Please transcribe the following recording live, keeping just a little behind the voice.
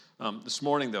This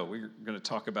morning, though, we're going to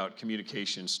talk about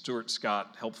communication. Stuart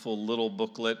Scott, helpful little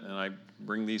booklet, and I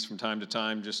bring these from time to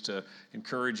time just to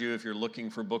encourage you if you're looking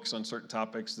for books on certain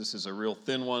topics. This is a real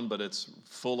thin one, but it's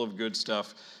full of good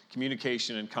stuff.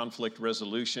 Communication and conflict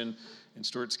resolution. And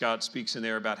Stuart Scott speaks in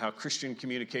there about how Christian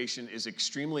communication is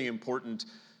extremely important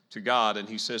to God. And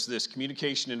he says this: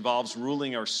 communication involves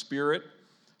ruling our spirit,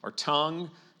 our tongue,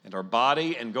 and our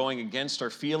body, and going against our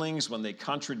feelings when they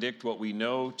contradict what we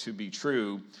know to be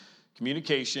true.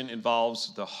 Communication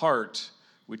involves the heart,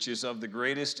 which is of the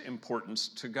greatest importance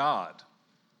to God.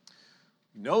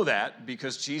 We know that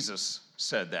because Jesus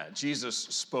said that. Jesus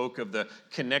spoke of the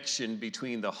connection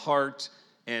between the heart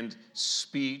and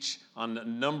speech on a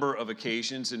number of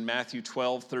occasions. In Matthew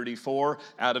 12:34,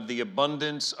 out of the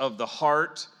abundance of the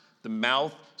heart, the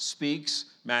mouth speaks.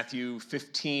 Matthew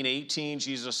 15:18,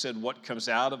 Jesus said, what comes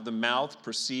out of the mouth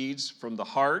proceeds from the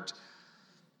heart.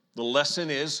 The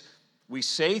lesson is, we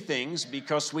say things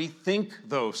because we think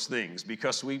those things,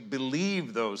 because we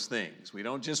believe those things. We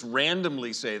don't just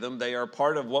randomly say them. They are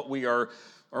part of what we are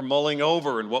mulling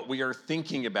over and what we are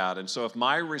thinking about. And so if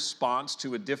my response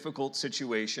to a difficult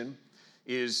situation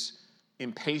is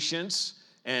impatience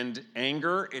and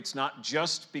anger, it's not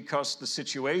just because the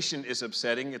situation is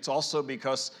upsetting. It's also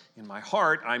because in my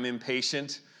heart I'm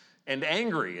impatient and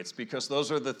angry. It's because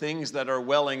those are the things that are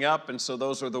welling up, and so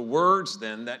those are the words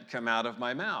then that come out of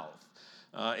my mouth.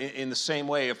 In the same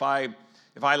way, if I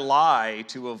lie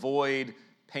to avoid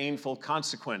painful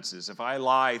consequences, if I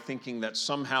lie thinking that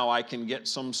somehow I can get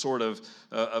some sort of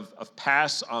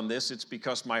pass on this, it's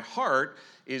because my heart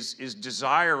is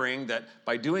desiring that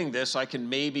by doing this, I can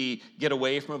maybe get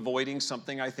away from avoiding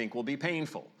something I think will be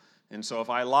painful. And so if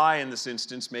I lie in this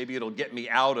instance, maybe it'll get me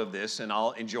out of this and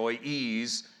I'll enjoy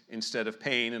ease instead of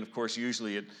pain. And of course,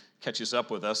 usually it catches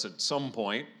up with us at some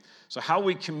point. So how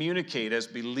we communicate as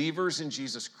believers in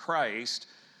Jesus Christ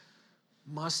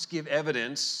must give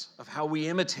evidence of how we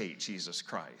imitate Jesus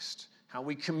Christ. How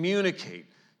we communicate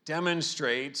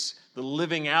demonstrates the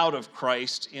living out of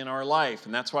Christ in our life.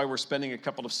 And that's why we're spending a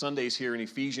couple of Sundays here in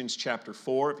Ephesians chapter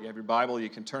 4. If you have your Bible, you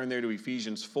can turn there to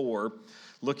Ephesians 4,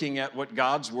 looking at what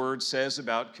God's Word says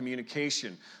about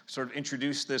communication. Sort of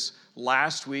introduced this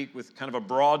last week with kind of a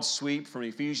broad sweep from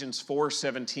Ephesians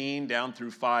 4:17 down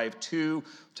through 5:2.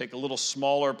 Take a little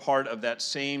smaller part of that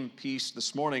same piece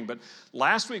this morning. But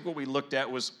last week what we looked at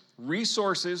was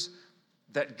resources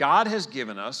that God has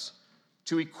given us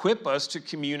to equip us to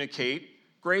communicate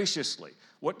graciously.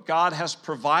 What God has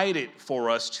provided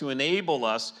for us to enable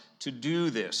us to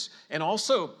do this. And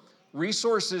also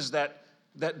resources that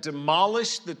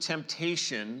demolish the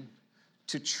temptation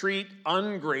to treat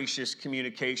ungracious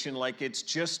communication like it's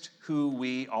just who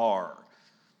we are.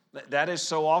 That is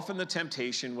so often the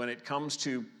temptation when it comes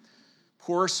to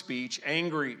poor speech,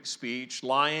 angry speech,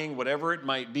 lying, whatever it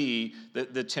might be.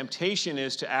 The temptation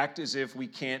is to act as if we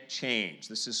can't change.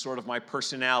 This is sort of my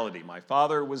personality. My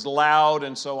father was loud,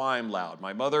 and so I'm loud.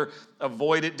 My mother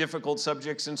avoided difficult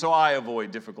subjects, and so I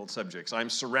avoid difficult subjects. I'm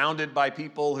surrounded by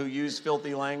people who use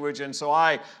filthy language, and so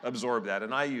I absorb that,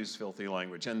 and I use filthy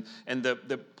language. And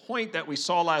the point that we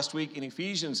saw last week in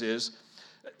Ephesians is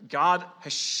God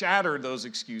has shattered those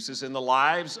excuses in the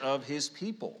lives of his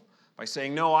people by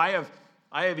saying, no, I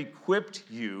have equipped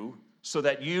you so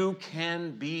that you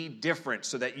can be different,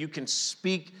 so that you can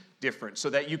speak different, so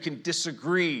that you can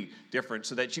disagree different,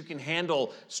 so that you can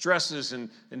handle stresses and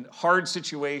hard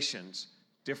situations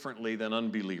differently than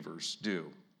unbelievers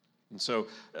do. And so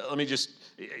let me just,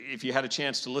 if you had a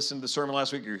chance to listen to the sermon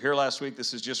last week, or you're here last week,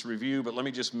 this is just review, but let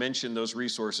me just mention those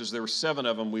resources. There were 7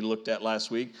 of them we looked at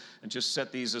last week, and just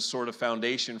set these as sort of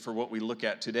foundation for what we look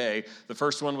at today. The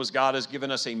first one was God has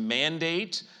given us a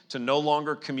mandate to no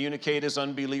longer communicate as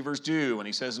unbelievers do. And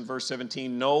he says in verse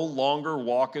 17, no longer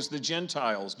walk as the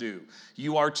Gentiles do.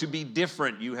 You are to be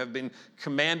different. You have been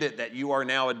commanded that you are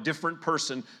now a different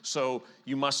person, so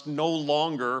you must no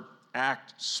longer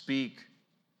act, speak,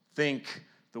 think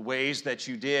the ways that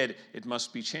you did. It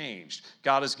must be changed.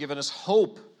 God has given us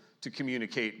hope to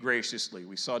communicate graciously.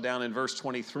 We saw down in verse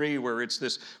 23 where it's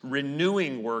this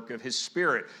renewing work of his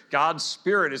Spirit. God's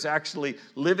Spirit is actually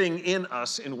living in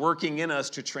us and working in us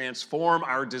to transform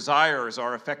our desires,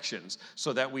 our affections,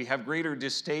 so that we have greater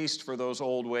distaste for those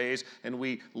old ways and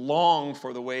we long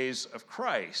for the ways of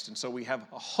Christ. And so we have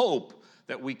a hope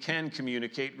that we can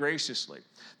communicate graciously.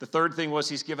 The third thing was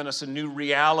he's given us a new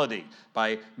reality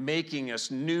by making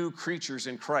us new creatures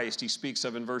in Christ. He speaks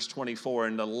of in verse 24,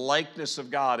 in the likeness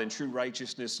of God in true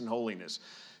righteousness and holiness.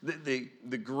 The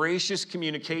gracious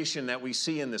communication that we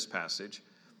see in this passage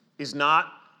is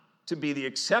not to be the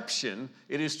exception.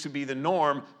 It is to be the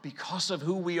norm because of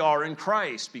who we are in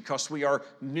Christ, because we are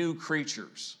new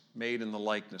creatures made in the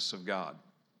likeness of God.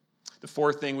 The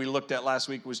fourth thing we looked at last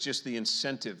week was just the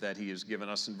incentive that he has given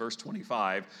us in verse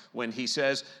 25 when he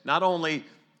says, not only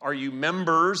are you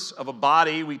members of a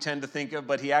body we tend to think of,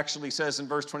 but he actually says in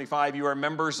verse 25, you are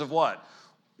members of what?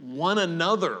 One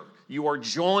another. You are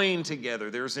joined together.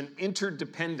 There's an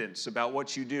interdependence about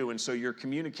what you do, and so your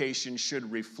communication should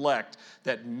reflect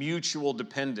that mutual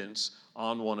dependence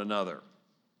on one another.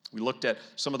 We looked at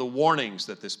some of the warnings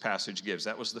that this passage gives.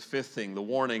 That was the fifth thing, the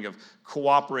warning of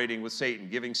cooperating with Satan,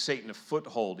 giving Satan a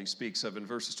foothold, he speaks of in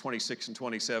verses 26 and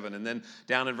 27. And then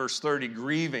down in verse 30,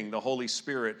 grieving the Holy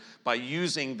Spirit by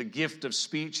using the gift of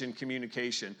speech and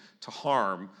communication to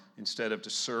harm instead of to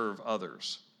serve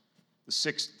others. The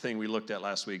sixth thing we looked at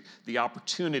last week, the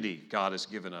opportunity God has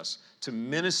given us to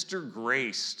minister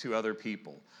grace to other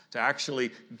people, to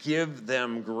actually give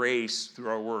them grace through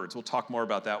our words. We'll talk more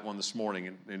about that one this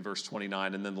morning in verse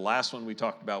 29. And then the last one we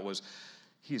talked about was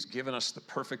he's given us the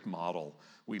perfect model.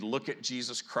 We look at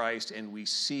Jesus Christ and we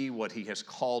see what he has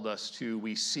called us to.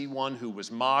 We see one who was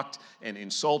mocked and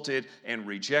insulted and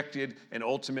rejected and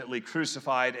ultimately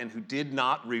crucified and who did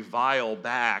not revile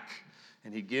back.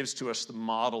 And he gives to us the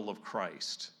model of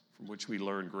Christ, from which we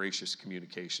learn gracious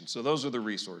communication. So those are the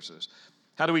resources.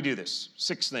 How do we do this?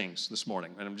 6 things this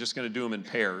morning, and I'm just going to do them in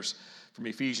pairs from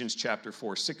Ephesians chapter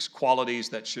 4. 6 qualities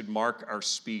that should mark our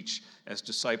speech as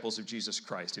disciples of Jesus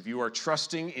Christ. If you are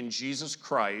trusting in Jesus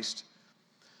Christ,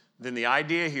 then the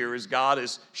idea here is God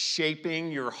is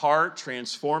shaping your heart,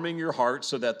 transforming your heart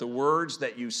so that the words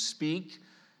that you speak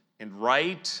and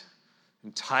write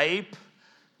and type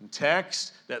and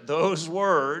text, that those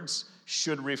words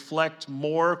should reflect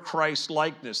more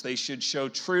Christ-likeness. They should show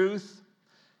truth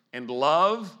and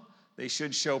love. They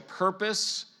should show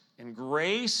purpose and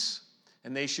grace.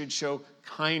 And they should show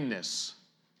kindness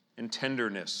and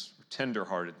tenderness, or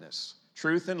tenderheartedness.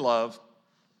 Truth and love,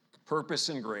 purpose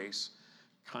and grace,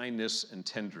 kindness and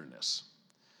tenderness.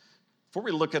 Before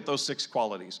we look at those 6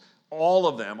 qualities, all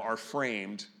of them are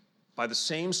framed by the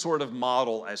same sort of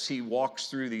model as he walks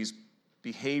through these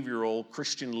behavioral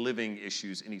Christian living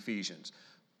issues in Ephesians.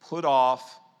 Put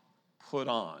off, put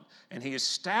on. And he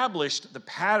established the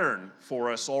pattern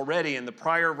for us already in the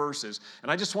prior verses. And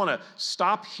I just want to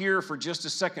stop here for just a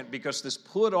second because this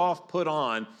put off, put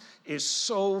on is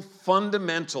so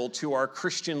fundamental to our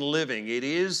Christian living. It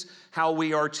is how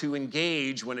we are to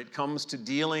engage when it comes to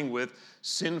dealing with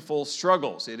sinful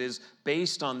struggles. It is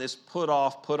based on this put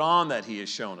off, put on that he has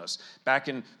shown us. Back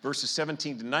in verses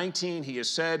 17 to 19, he has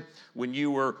said, when you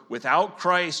were without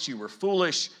Christ, you were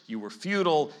foolish, you were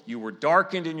futile, you were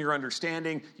darkened in your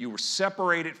understanding, you were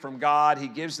separated from God. He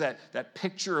gives that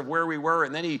picture of where we were,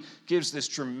 and then he gives this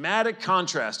dramatic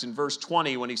contrast in verse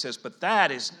 20 when he says, but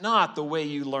that is not the way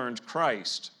you learned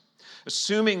Christ.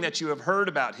 Assuming that you have heard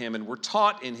about him and were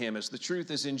taught in him as the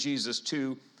truth is in Jesus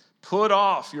to put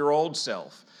off your old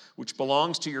self, which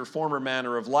belongs to your former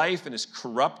manner of life and is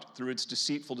corrupt through its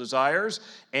deceitful desires,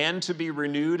 and to be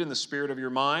renewed in the spirit of your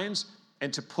minds,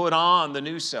 and to put on the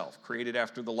new self, created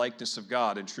after the likeness of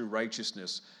God in true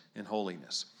righteousness and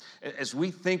holiness. As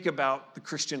we think about the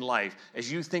Christian life,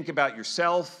 as you think about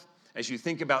yourself, as you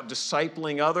think about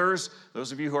discipling others,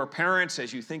 those of you who are parents,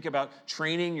 as you think about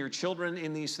training your children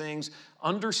in these things,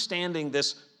 understanding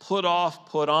this put off,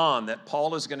 put on that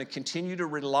Paul is going to continue to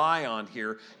rely on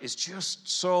here is just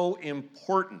so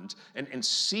important, and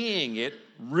seeing it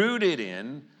rooted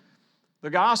in the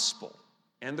gospel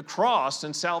and the cross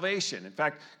and salvation. In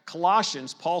fact,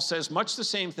 Colossians, Paul says much the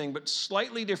same thing, but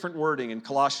slightly different wording in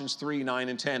Colossians 3, 9,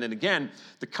 and 10. And again,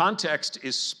 the context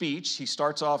is speech. He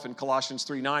starts off in Colossians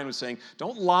 3, 9 with saying,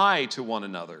 don't lie to one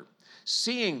another,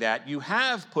 seeing that you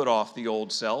have put off the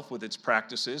old self with its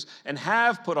practices and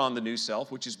have put on the new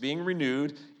self, which is being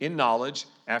renewed in knowledge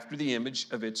after the image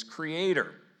of its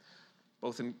creator.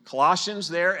 Both in Colossians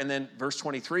there, and then verse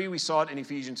 23, we saw it in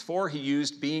Ephesians 4, he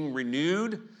used being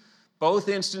renewed. Both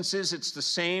instances, it's the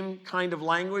same kind of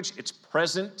language. It's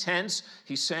present tense.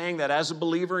 He's saying that as a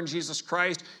believer in Jesus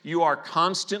Christ, you are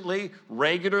constantly,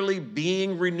 regularly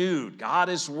being renewed. God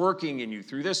is working in you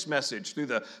through this message, through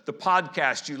the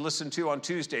podcast you listen to on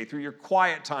Tuesday, through your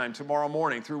quiet time tomorrow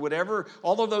morning, through whatever,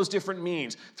 all of those different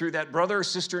means, through that brother or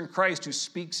sister in Christ who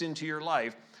speaks into your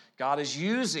life. God is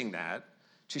using that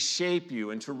to shape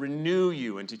you and to renew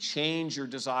you and to change your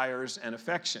desires and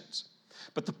affections.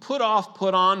 But the put off,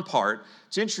 put on part,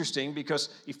 it's interesting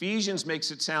because Ephesians makes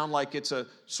it sound like it's a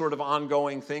sort of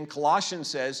ongoing thing. Colossians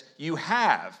says, you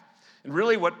have. And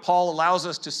really what Paul allows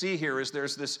us to see here is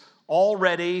there's this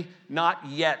already, not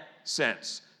yet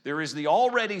sense. There is the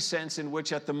already sense in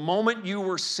which at the moment you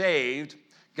were saved,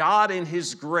 God in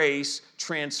his grace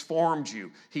transformed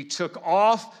you. He took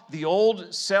off the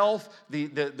old self,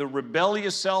 the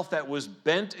rebellious self that was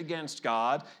bent against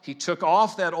God. He took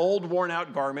off that old worn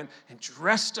out garment and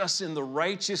dressed us in the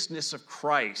righteousness of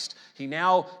Christ. He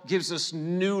now gives us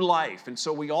new life. And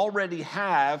so we already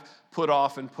have put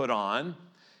off and put on.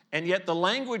 And yet the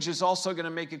language is also going to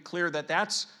make it clear that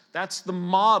that's the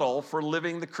model for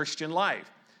living the Christian life.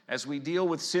 As we deal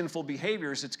with sinful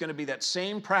behaviors, it's going to be that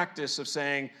same practice of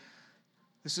saying,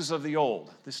 this is of the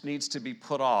old. This needs to be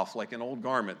put off like an old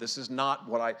garment. This is not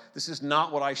what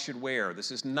I should wear. This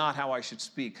is not how I should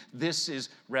speak. This is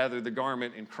rather the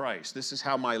garment in Christ. This is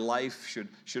how my life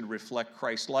should reflect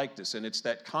Christ's likeness. And it's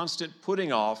that constant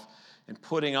putting off and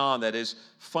putting on that is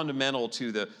fundamental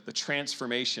to the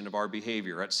transformation of our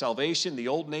behavior. At salvation, the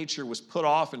old nature was put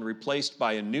off and replaced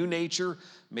by a new nature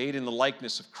made in the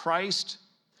likeness of Christ.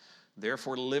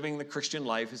 Therefore, living the Christian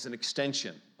life is an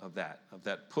extension of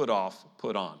that put off,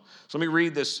 put on. So let me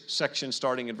read this section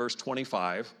starting in verse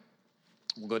 25.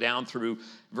 We'll go down through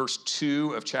verse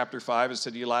 2 of chapter 5. As I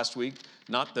said to you last week,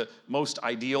 not the most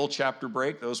ideal chapter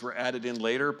break. Those were added in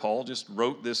later. Paul just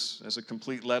wrote this as a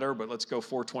complete letter, but let's go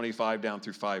 4:25 down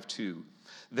through 5:2.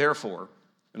 Therefore,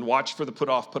 and watch for the put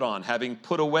off, put on, having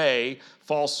put away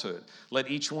falsehood, let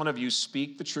each one of you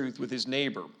speak the truth with his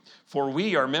neighbor, for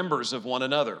we are members of one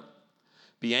another.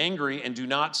 Be angry and do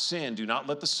not sin. Do not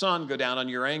let the sun go down on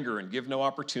your anger and give no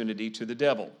opportunity to the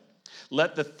devil.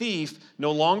 Let the thief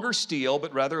no longer steal,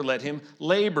 but rather let him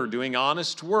labor, doing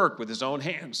honest work with his own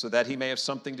hands, so that he may have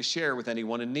something to share with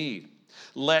anyone in need.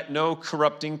 Let no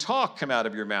corrupting talk come out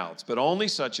of your mouths, but only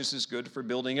such as is good for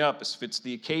building up, as fits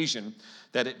the occasion,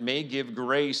 that it may give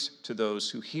grace to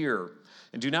those who hear.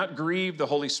 And do not grieve the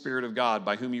Holy Spirit of God,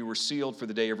 by whom you were sealed for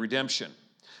the day of redemption.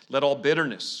 Let all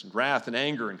bitterness and wrath and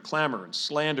anger and clamor and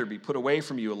slander be put away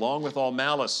from you, along with all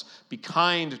malice. Be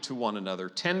kind to one another,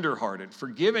 tenderhearted,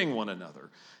 forgiving one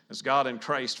another, as God in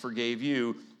Christ forgave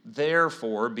you.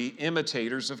 Therefore, be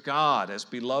imitators of God as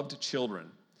beloved children,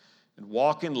 and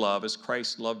walk in love as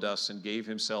Christ loved us and gave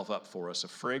himself up for us, a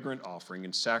fragrant offering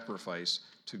and sacrifice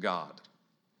to God.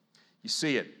 You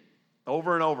see it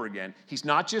over and over again. He's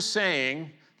not just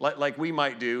saying, like we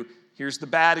might do, here's the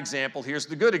bad example, here's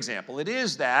the good example. It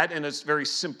is that in a very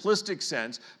simplistic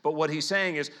sense, but what he's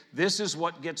saying is this is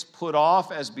what gets put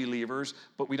off as believers,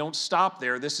 but we don't stop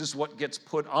there. This is what gets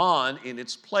put on in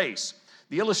its place.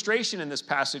 The illustration in this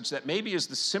passage that maybe is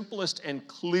the simplest and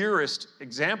clearest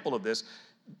example of this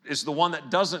is the one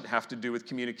that doesn't have to do with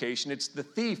communication. It's the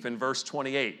thief in verse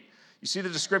 28. You see the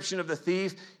description of the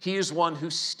thief? He is one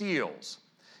who steals.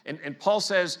 And Paul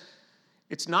says,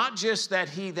 it's not just that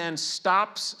he then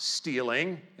stops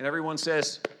stealing, and everyone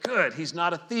says, good, he's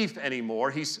not a thief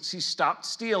anymore. He's stopped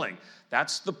stealing.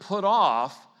 That's the put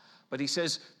off. But he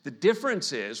says the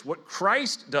difference is what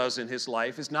Christ does in his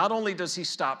life is not only does he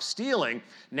stop stealing,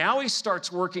 now he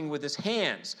starts working with his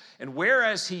hands. And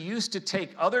whereas he used to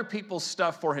take other people's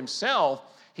stuff for himself,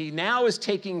 he now is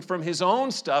taking from his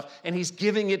own stuff and he's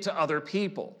giving it to other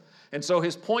people. And so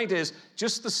his point is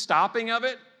just the stopping of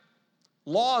it.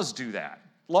 Laws do that.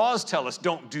 Laws tell us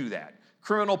don't do that.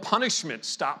 Criminal punishment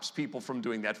stops people from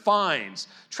doing that. Fines,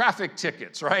 traffic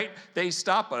tickets, right? They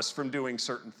stop us from doing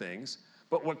certain things.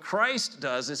 But what Christ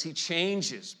does is he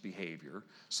changes behavior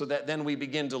so that then we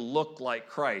begin to look like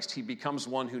Christ. He becomes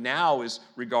one who now is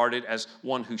regarded as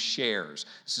one who shares.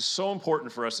 This is so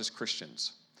important for us as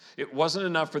Christians. It wasn't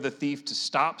enough for the thief to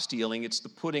stop stealing. It's the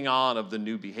putting on of the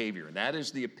new behavior. And that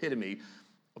is the epitome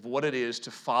of what it is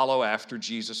to follow after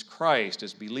Jesus Christ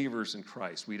as believers in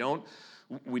Christ. We don't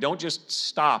just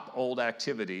stop old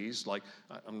activities like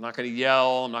I'm not going to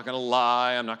yell, I'm not going to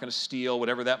lie, I'm not going to steal,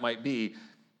 whatever that might be.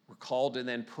 We're called to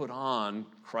then put on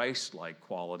Christ-like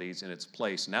qualities in its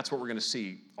place. And that's what we're going to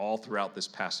see all throughout this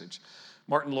passage.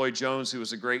 Martin Lloyd-Jones, who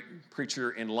was a great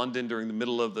preacher in London during the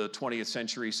middle of the 20th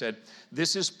century, said,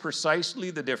 "This is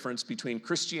precisely the difference between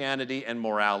Christianity and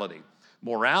morality.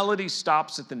 Morality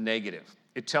stops at the negative.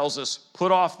 It tells us, put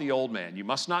off the old man. You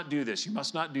must not do this. You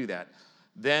must not do that.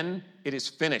 Then it is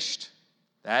finished."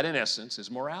 That, in essence, is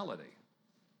morality.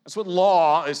 That's what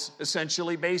law is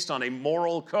essentially based on, a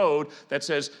moral code that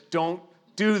says, don't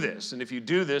do this. And if you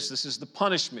do this, this is the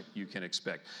punishment you can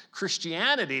expect.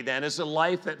 Christianity, then, is a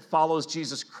life that follows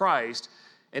Jesus Christ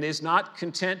and is not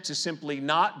content to simply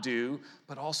not do,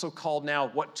 but also called now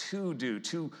what to do,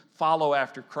 to follow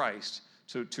after Christ.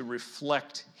 To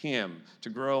reflect him, to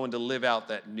grow and to live out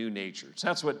that new nature. So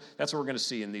that's what we're going to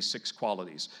see in these 6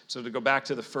 qualities. So to go back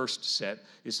to the first set,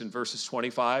 it's in verses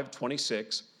 25,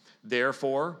 26.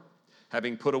 Therefore,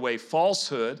 Having put away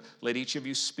falsehood, let each of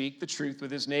you speak the truth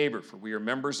with his neighbor, for we are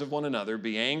members of one another.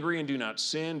 Be angry and do not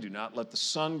sin. Do not let the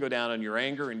sun go down on your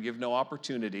anger, and give no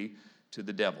opportunity to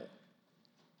the devil.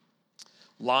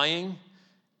 Lying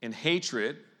and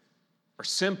hatred are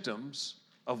symptoms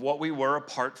of what we were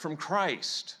apart from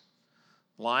Christ.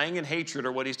 Lying and hatred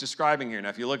are what he's describing here. Now,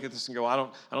 if you look at this and go, I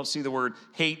don't see the word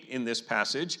hate in this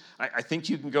passage, I think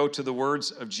you can go to the words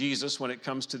of Jesus when it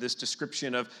comes to this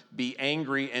description of be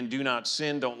angry and do not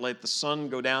sin. Don't let the sun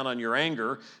go down on your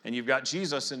anger. And you've got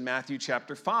Jesus in Matthew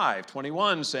chapter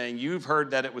 5:21 saying, you've heard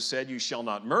that it was said, you shall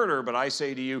not murder, but I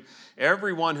say to you,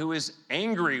 everyone who is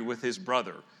angry with his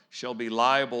brother shall be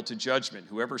liable to judgment.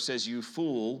 Whoever says you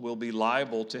fool will be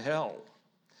liable to hell.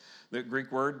 The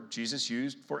Greek word Jesus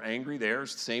used for angry there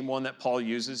is the same one that Paul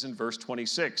uses in verse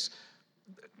 26.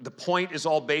 The point is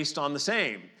all based on the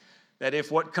same, that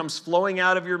if what comes flowing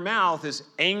out of your mouth is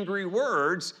angry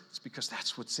words, it's because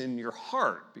that's what's in your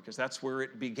heart, because that's where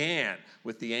it began,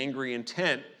 with the angry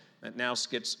intent that now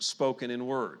gets spoken in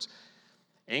words.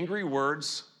 Angry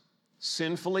words,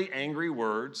 sinfully angry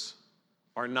words,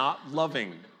 are not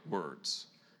loving words.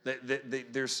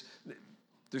 There's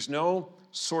no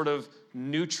sort of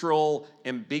neutral,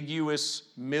 ambiguous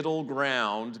middle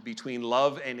ground between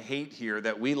love and hate here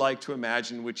that we like to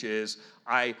imagine, which is,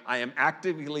 I am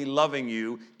actively loving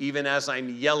you even as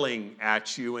I'm yelling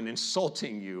at you and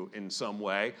insulting you in some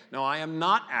way. No, I am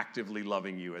not actively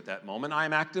loving you at that moment. I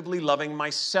am actively loving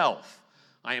myself.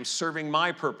 I am serving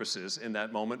my purposes in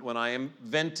that moment when I am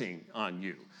venting on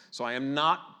you. So I am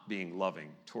not being loving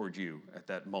toward you at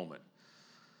that moment.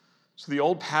 So the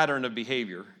old pattern of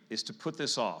behavior is to put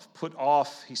this off. Put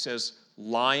off, he says,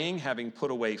 lying, having put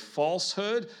away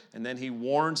falsehood, and then he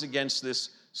warns against this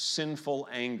sinful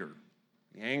anger.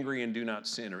 Be angry and do not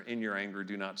sin, or in your anger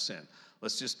do not sin.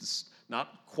 It's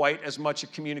not quite as much a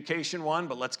communication one,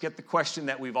 but let's get the question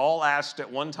that we've all asked at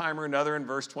one time or another in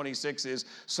verse 26 is,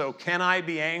 so can I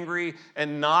be angry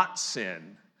and not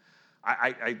sin?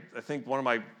 I think one of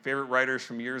my favorite writers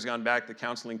from years gone back, the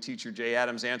counseling teacher Jay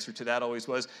Adams' answer to that always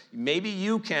was, maybe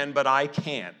you can, but I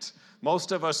can't.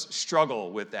 Most of us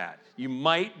struggle with that. You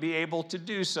might be able to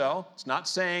do so. It's not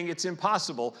saying it's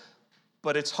impossible,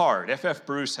 but it's hard. F.F.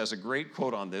 Bruce has a great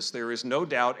quote on this. There is no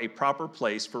doubt a proper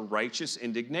place for righteous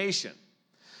indignation.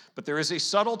 But there is a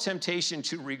subtle temptation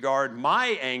to regard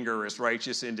my anger as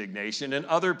righteous indignation and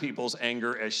other people's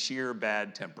anger as sheer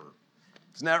bad temper.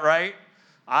 Isn't that right?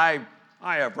 I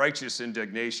have righteous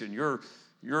indignation.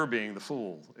 You're being the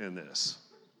fool in this.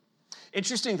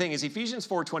 Interesting thing is Ephesians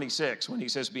 4:26, when he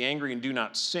says, be angry and do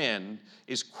not sin,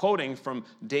 is quoting from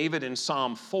David in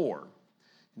Psalm 4.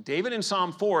 David in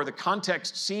Psalm 4, the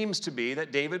context seems to be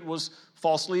that David was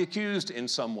falsely accused in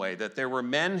some way, that there were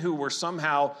men who were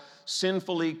somehow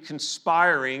sinfully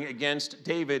conspiring against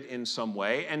David in some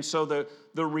way. And so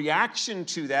the reaction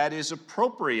to that is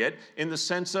appropriate in the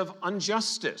sense of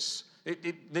injustice.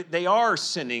 They are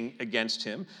sinning against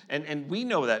him, and we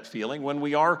know that feeling when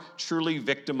we are truly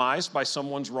victimized by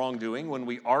someone's wrongdoing, when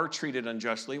we are treated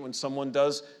unjustly, when someone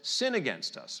does sin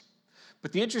against us.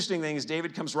 But the interesting thing is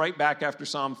David comes right back after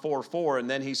Psalm 4:4, and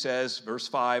then he says, verse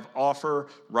 5, offer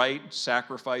right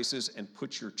sacrifices and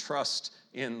put your trust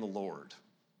in the Lord.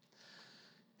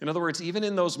 In other words, even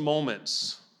in those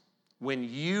moments when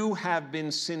you have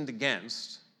been sinned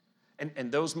against,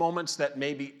 and those moments that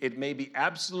it may be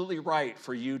absolutely right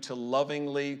for you to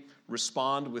lovingly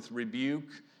respond with rebuke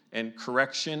and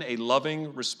correction, a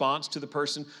loving response to the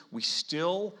person, we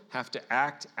still have to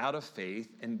act out of faith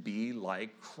and be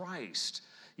like Christ.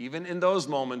 Even in those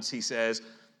moments, he says,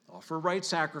 offer right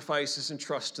sacrifices and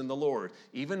trust in the Lord.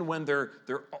 Even when they're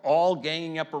all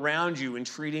ganging up around you and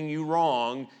treating you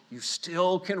wrong, you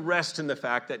still can rest in the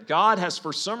fact that God has,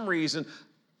 for some reason,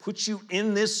 put you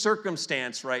in this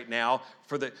circumstance right now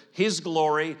for his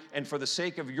glory and for the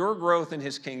sake of your growth in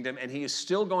his kingdom, and he is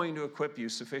still going to equip you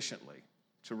sufficiently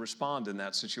to respond in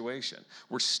that situation.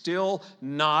 We're still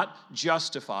not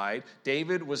justified.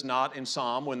 David was not in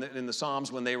the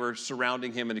Psalms when they were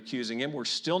surrounding him and accusing him. We're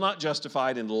still not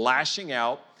justified in lashing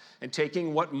out and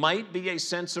taking what might be a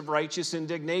sense of righteous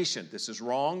indignation. This is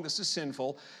wrong, this is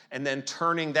sinful, and then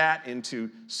turning that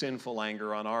into sinful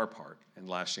anger on our part and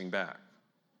lashing back.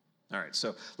 All right,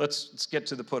 so let's get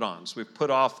to the put-ons. We've put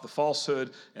off the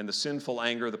falsehood and the sinful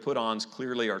anger. The put-ons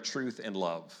clearly are truth and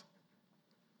love.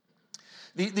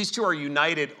 These two are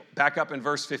united back up in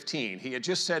verse 15. He had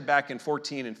just said back in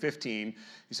 14 and 15,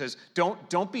 he says,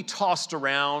 don't be tossed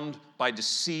around by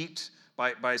deceit,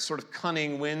 by sort of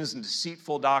cunning winds and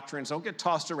deceitful doctrines. Don't get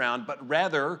tossed around, but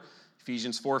rather,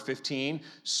 Ephesians 4:15,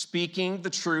 speaking the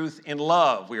truth in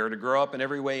love. We are to grow up in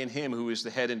every way in him who is the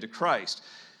head into Christ.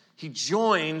 He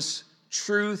joins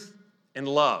truth and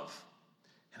love.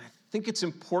 And I think it's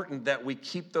important that we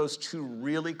keep those two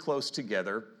really close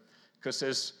together, because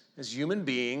as human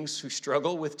beings who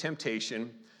struggle with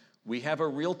temptation, we have a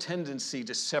real tendency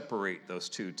to separate those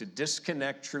two, to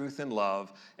disconnect truth and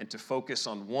love, and to focus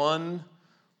on one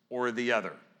or the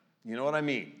other. You know what I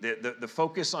mean? The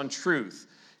focus on truth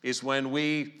is when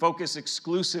we focus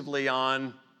exclusively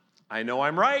on, I know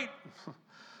I'm right,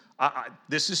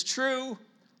 this is true,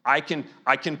 I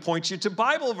can point you to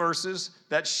Bible verses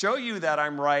that show you that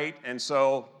I'm right, and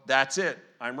so that's it,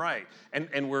 I'm right.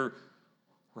 And we're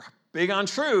big on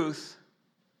truth,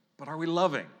 but are we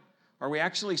loving? Are we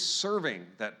actually serving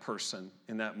that person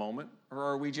in that moment? Or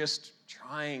are we just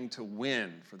trying to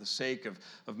win for the sake of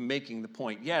making the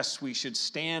point? Yes, we should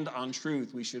stand on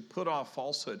truth. We should put off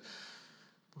falsehood.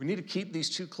 We need to keep these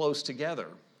two close together,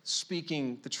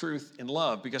 speaking the truth in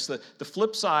love, because the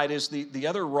flip side is the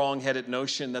other wrong-headed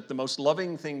notion that the most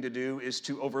loving thing to do is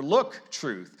to overlook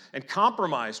truth and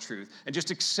compromise truth and just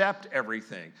accept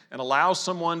everything and allow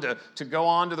someone to go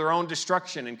on to their own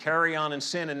destruction and carry on in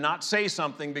sin and not say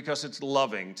something because it's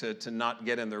loving to not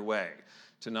get in their way,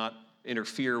 to not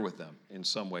interfere with them in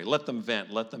some way. Let them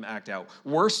vent, let them act out.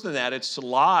 Worse than that, it's to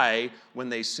lie when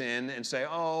they sin and say,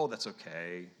 oh, that's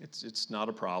okay. It's not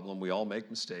a problem. We all make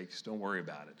mistakes. Don't worry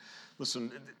about it.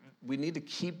 Listen, we need to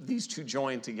keep these two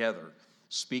joined together,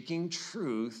 speaking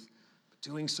truth, but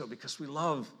doing so because we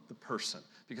love the person,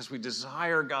 because we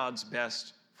desire God's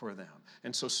best for them.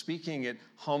 And so speaking it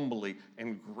humbly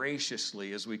and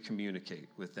graciously as we communicate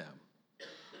with them.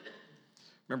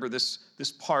 Remember, this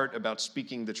part about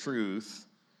speaking the truth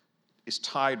is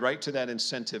tied right to that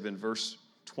incentive in verse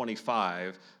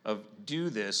 25 of do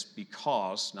this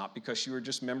because, not because you are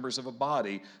just members of a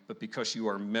body, but because you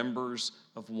are members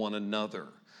of one another.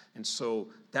 And so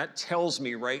that tells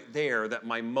me right there that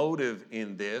my motive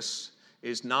in this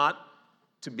is not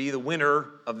to be the winner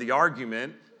of the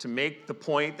argument, to make the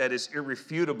point that is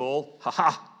irrefutable,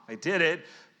 I did it,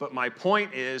 but my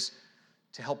point is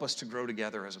to help us to grow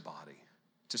together as a body,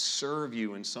 to serve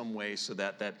you in some way so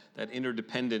that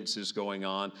interdependence is going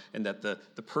on and that the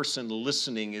person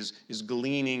listening is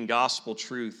gleaning gospel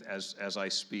truth as I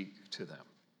speak to them.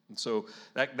 And so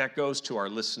that goes to our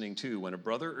listening too. When a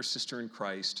brother or sister in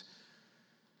Christ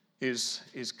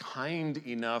is kind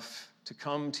enough to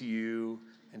come to you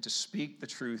and to speak the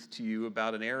truth to you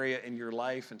about an area in your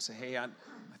life and say, hey, I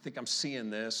think I'm seeing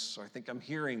this, or I think I'm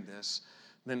hearing this,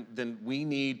 then we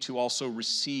need to also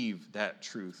receive that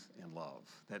truth in love,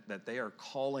 that they are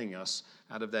calling us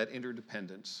out of that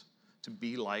interdependence to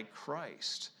be like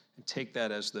Christ and take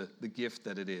that as the gift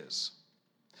that it is.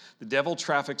 The devil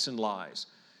traffics in lies.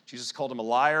 Jesus called him a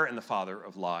liar and the father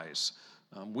of lies.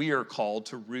 We are called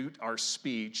to root our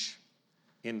speech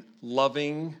in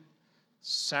loving,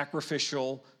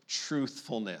 sacrificial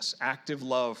truthfulness, active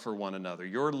love for one another.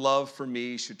 Your love for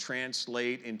me should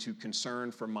translate into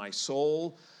concern for my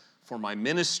soul, for my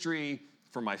ministry,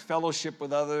 for my fellowship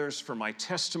with others, for my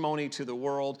testimony to the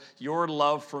world. Your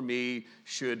love for me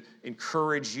should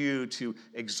encourage you to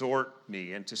exhort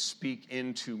me and to speak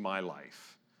into my life.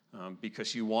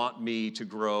 Because you want me to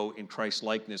grow in Christ's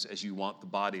likeness as you want the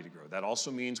body to grow. That also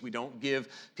means we don't give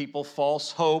people false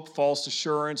hope, false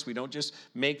assurance. We don't just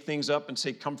make things up and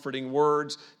say comforting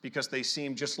words because they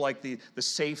seem just like the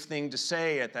safe thing to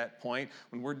say at that point.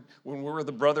 When we're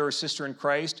the brother or sister in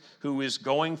Christ who is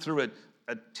going through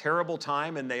a terrible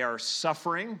time and they are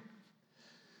suffering,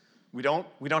 we don't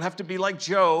have to be like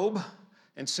Job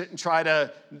and sit and try to,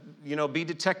 be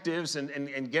detectives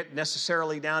and get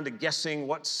necessarily down to guessing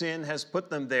what sin has put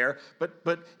them there.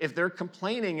 But if they're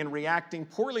complaining and reacting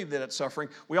poorly to that suffering,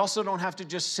 we also don't have to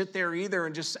just sit there either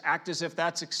and just act as if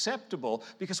that's acceptable,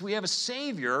 because we have a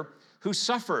Savior who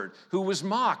suffered, who was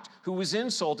mocked, who was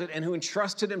insulted, and who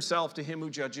entrusted himself to him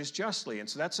who judges justly. And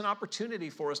so that's an opportunity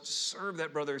for us to serve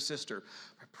that brother or sister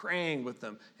by praying with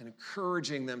them and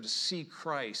encouraging them to see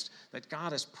Christ, that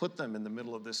God has put them in the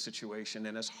middle of this situation.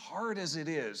 And as hard as it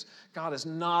is, God is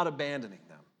not abandoning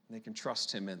them. And they can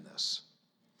trust him in this.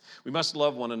 We must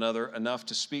love one another enough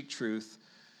to speak truth.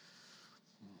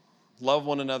 Love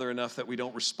one another enough that we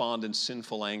don't respond in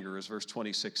sinful anger, as verse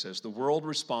 26 says. The world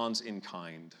responds in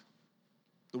kind.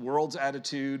 The world's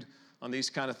attitude on these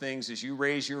kind of things is you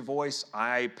raise your voice,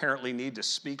 I apparently need to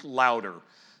speak louder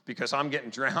because I'm getting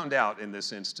drowned out in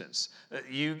this instance.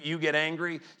 You get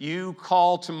angry, you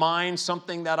call to mind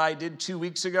something that I did 2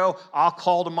 weeks ago, I'll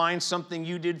call to mind something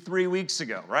you did 3 weeks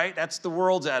ago, right? That's the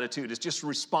world's attitude, it's just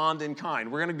respond in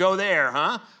kind. We're going to go there,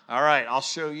 huh? All right, I'll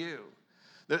show you.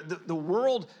 The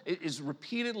world is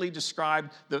repeatedly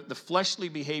described, the fleshly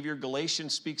behavior.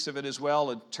 Galatians speaks of it as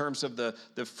well in terms of the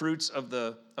fruits of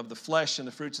the flesh and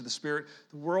the fruits of the Spirit.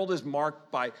 The world is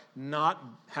marked by not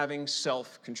having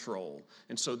self-control.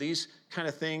 And so these kind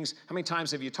of things, how many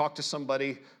times have you talked to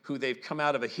somebody who they've come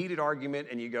out of a heated argument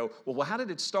and you go, well, how did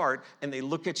it start? And they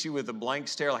look at you with a blank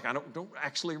stare like, I don't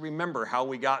actually remember how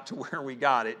we got to where we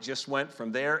got. It just went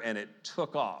from there and it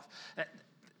took off.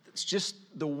 It's just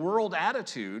the world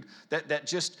attitude that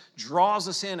just draws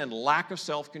us in and lack of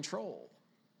self-control.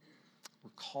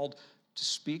 We're called to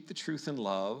speak the truth in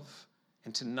love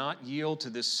and to not yield to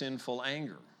this sinful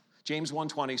anger. James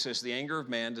 1:20 says, the anger of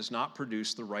man does not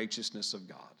produce the righteousness of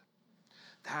God.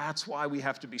 That's why we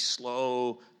have to be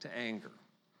slow to anger.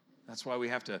 That's why we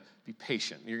have to be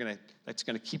patient. That's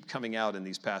going to keep coming out in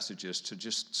these passages to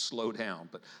just slow down.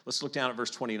 But let's look down at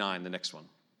verse 29, the next one.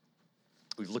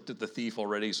 We've looked at the thief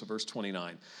already, so verse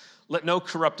 29. Let no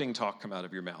corrupting talk come out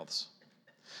of your mouths,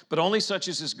 but only such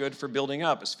as is good for building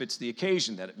up, as fits the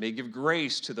occasion, that it may give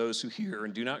grace to those who hear,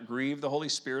 and do not grieve the Holy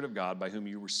Spirit of God, by whom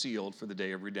you were sealed for the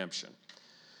day of redemption.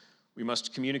 We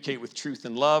must communicate with truth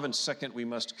and love, and second, we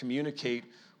must communicate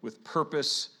with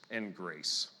purpose and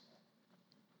grace.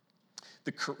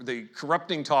 The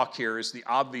corrupting talk here is the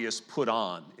obvious put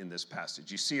on in this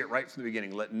passage. You see it right from the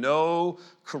beginning. Let no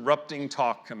corrupting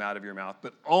talk come out of your mouth,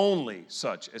 but only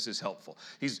such as is helpful.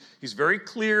 He's very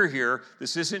clear here.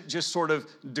 This isn't just sort of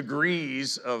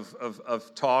degrees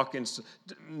of talk, and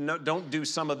no, don't do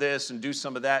some of this and do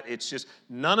some of that. It's just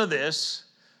none of this.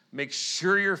 Make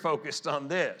sure you're focused on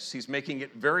this. He's making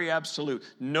it very absolute.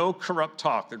 No corrupt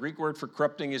talk. The Greek word for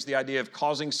corrupting is the idea of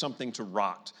causing something to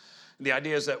rot. The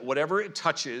idea is that whatever it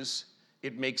touches,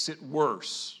 it makes it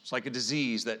worse. It's like a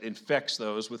disease that infects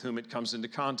those with whom it comes into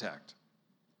contact.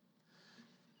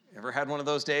 Ever had one of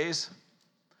those days?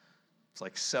 It's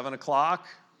like 7 o'clock,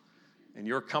 and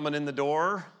you're coming in the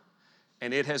door,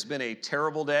 and it has been a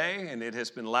terrible day, and it has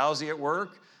been lousy at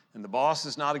work, and the boss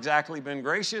has not exactly been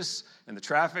gracious, and the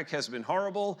traffic has been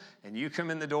horrible, and you come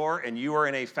in the door, and you are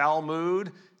in a foul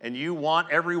mood, and you want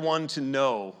everyone to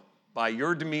know by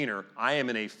your demeanor, I am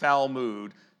in a foul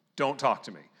mood. Don't talk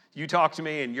to me. You talk to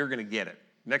me and you're going to get it.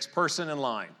 Next person in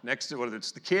line. Next, whether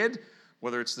it's the kid,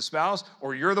 whether it's the spouse,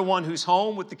 or you're the one who's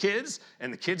home with the kids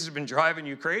and the kids have been driving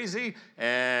you crazy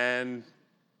and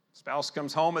spouse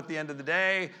comes home at the end of the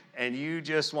day and you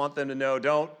just want them to know,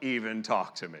 don't even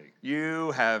talk to me.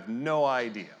 You have no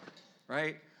idea,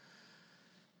 right?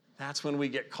 That's when we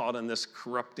get caught in this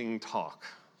corrupting talk.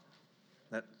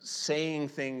 That saying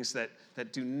things that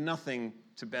do nothing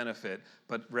to benefit,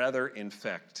 but rather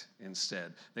infect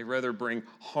instead. They rather bring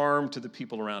harm to the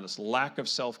people around us. Lack of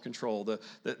self-control.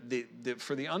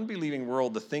 For the unbelieving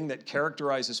world, the thing that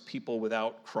characterizes people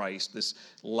without Christ, this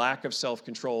lack of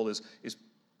self-control, is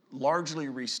largely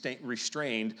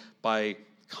restrained by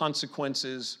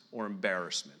consequences or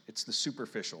embarrassment. It's the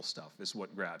superficial stuff is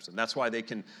what grabs them. That's why they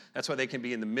can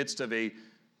be in the midst of a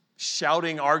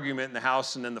shouting argument in the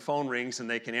house, and then the phone rings and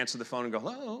they can answer the phone and go,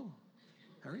 hello,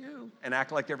 how are you? And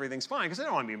act like everything's fine because they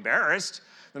don't want to be embarrassed.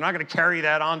 They're not going to carry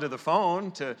that onto the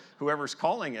phone to whoever's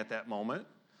calling at that moment.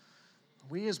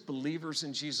 We as believers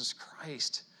in Jesus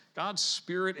Christ, God's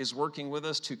Spirit is working with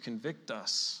us to convict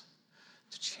us,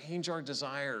 to change our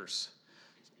desires,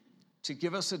 to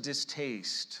give us a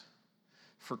distaste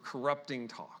for corrupting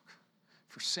talk,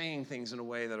 for saying things in a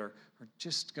way that are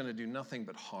just going to do nothing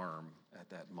but harm at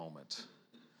that moment.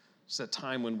 It's that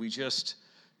time when we just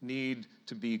need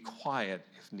to be quiet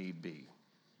if need be.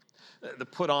 The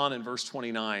put on in verse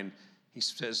 29, he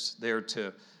says there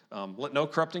to let no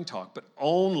corrupting talk, but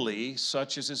only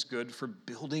such as is good for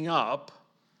building up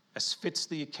as fits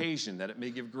the occasion, that it may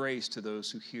give grace to those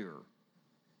who hear.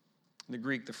 In the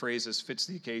Greek, the phrase as fits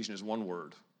the occasion is one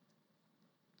word.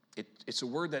 It's a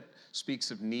word that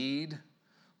speaks of need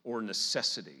or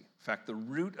necessity. In fact, the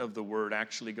root of the word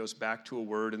actually goes back to a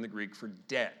word in the Greek for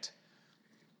debt.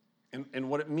 And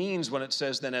what it means when it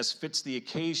says then as fits the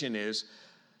occasion is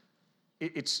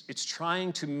it's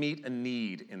trying to meet a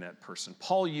need in that person.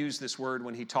 Paul used this word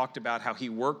when he talked about how he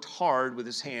worked hard with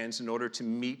his hands in order to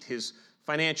meet his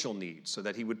financial needs so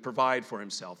that he would provide for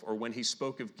himself, or when he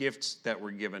spoke of gifts that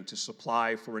were given to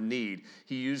supply for a need.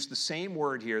 He used the same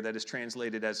word here that is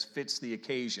translated as fits the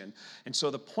occasion. And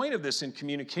so the point of this in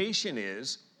communication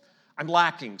is I'm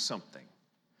lacking something.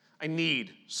 I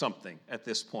need something at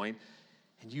this point.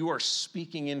 And you are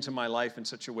speaking into my life in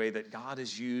such a way that God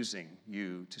is using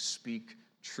you to speak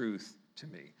truth to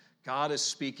me. God is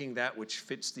speaking that which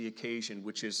fits the occasion,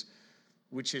 which is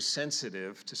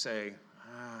sensitive to say,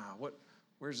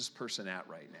 where's this person at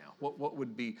right now? What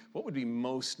would be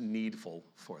most needful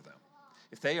for them?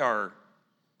 if they are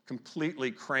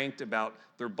completely cranked about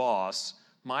their boss,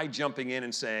 my jumping in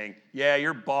and saying, yeah,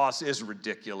 your boss is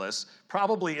ridiculous,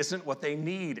 probably isn't what they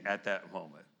need at that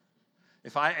moment.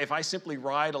 If I simply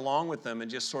ride along with them and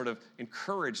just sort of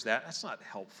encourage that, that's not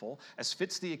helpful. As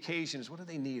fits the occasions, what do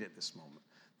they need at this moment?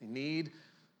 They need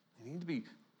to be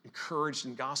encouraged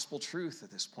in gospel truth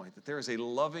at this point, that there is a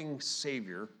loving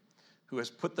Savior who has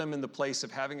put them in the place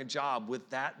of having a job with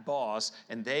that boss,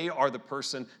 and they are the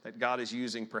person that God is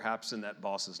using perhaps in that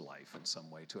boss's life in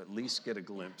some way to at least get a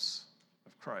glimpse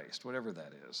of Christ, whatever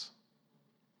that is.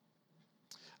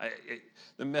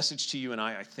 The message to you and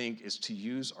I think, is to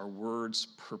use our words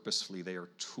purposefully. They are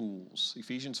tools.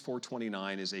 Ephesians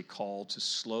 4:29 is a call to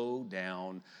slow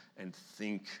down and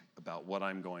think about what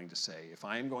I'm going to say. If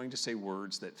I am going to say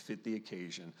words that fit the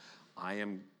occasion,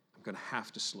 I'm going to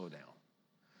have to slow down.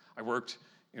 I worked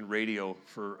in radio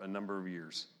for a number of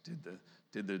years.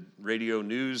 Did the radio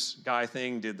news guy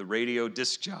thing, did the radio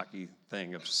disc jockey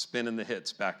thing of spinning the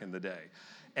hits back in the day.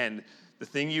 And the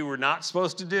thing you were not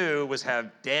supposed to do was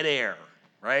have dead air,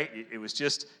 right?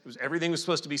 Everything was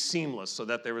supposed to be seamless so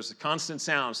that there was a constant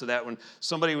sound, so that when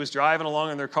somebody was driving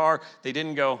along in their car, they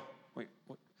didn't go, wait,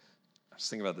 what? I was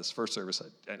thinking about this first service,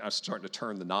 I was starting to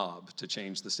turn the knob to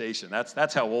change the station.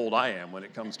 That's how old I am when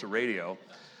it comes to radio.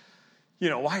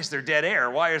 Why is there dead air?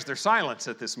 Why is there silence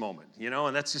at this moment?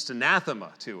 And that's just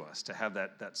anathema to us to have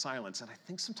that silence. And I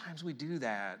think sometimes we do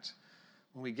that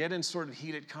when we get in sort of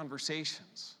heated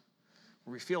conversations,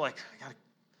 where we feel like, I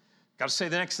got to say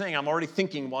the next thing. I'm already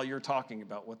thinking while you're talking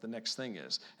about what the next thing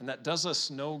is. And that does us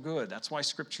no good. That's why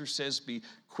Scripture says, be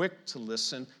quick to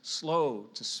listen, slow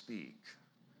to speak.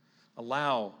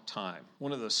 Allow time.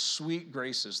 One of the sweet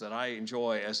graces that I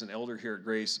enjoy as an elder here at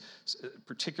Grace,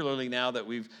 particularly now that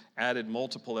we've added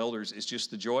multiple elders, is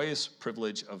just the joyous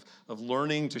privilege of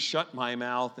learning to shut my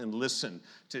mouth and listen,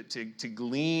 to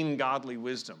glean godly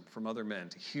wisdom from other men,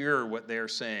 to hear what they're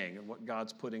saying and what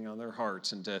God's putting on their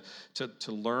hearts, and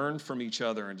to learn from each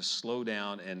other and to slow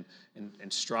down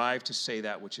and strive to say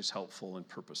that which is helpful and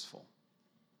purposeful,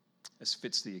 as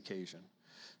fits the occasion.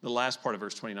 The last part of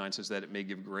verse 29 says that it may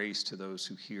give grace to those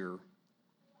who hear.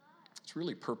 It's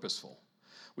really purposeful.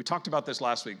 We talked about this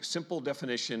last week. Simple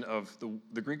definition of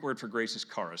the Greek word for grace is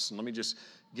charis. And let me just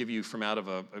give you from out of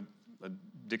a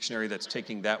dictionary that's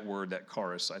taking that word, that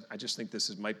charis. I just think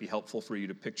this might be helpful for you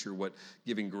to picture what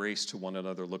giving grace to one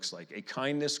another looks like. A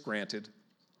kindness granted,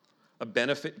 a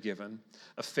benefit given,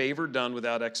 a favor done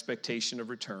without expectation of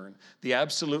return, the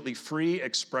absolutely free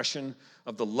expression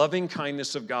of the loving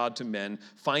kindness of God to men,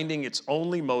 finding its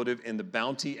only motive in the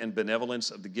bounty and benevolence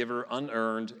of the giver,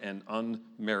 unearned and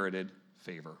unmerited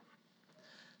favor.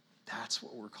 That's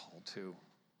what we're called to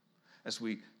as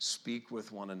we speak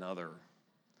with one another,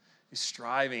 is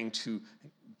striving to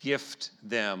gift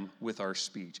them with our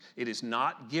speech. It is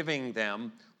not giving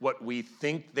them what we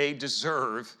think they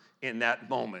deserve in that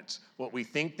moment, what we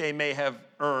think they may have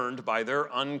earned by their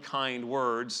unkind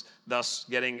words, thus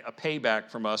getting a payback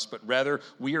from us, but rather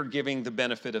we are giving the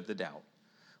benefit of the doubt.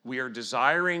 We are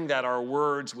desiring that our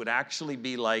words would actually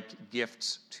be like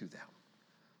gifts to them,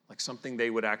 like something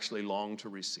they would actually long to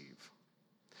receive.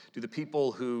 Do the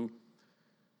people who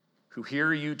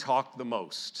hear you talk the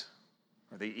most,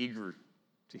 are they eager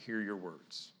to hear your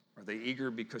words? Are they eager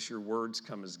because your words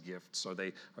come as gifts? Are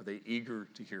they eager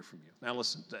to hear from you? Now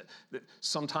listen,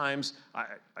 sometimes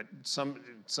some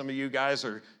of you guys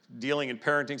are dealing in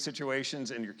parenting situations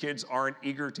and your kids aren't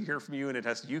eager to hear from you,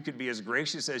 and you could be as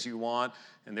gracious as you want,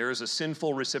 and there is a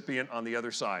sinful recipient on the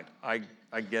other side. I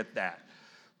get that.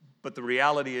 But the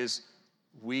reality is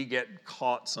we get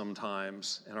caught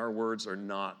sometimes, and our words are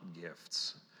not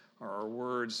gifts. Are our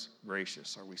words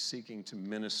gracious? Are we seeking to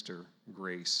minister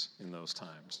grace in those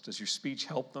times? Does your speech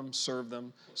help them, serve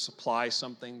them, supply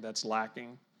something that's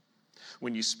lacking?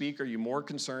 When you speak, are you more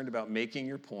concerned about making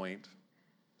your point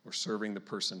or serving the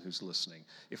person who's listening?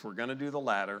 If we're going to do the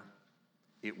latter,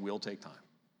 it will take time.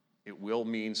 It will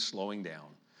mean slowing down,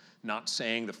 not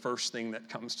saying the first thing that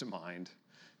comes to mind,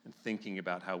 and thinking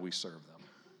about how we serve them.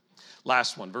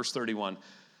 Last one, verse 31.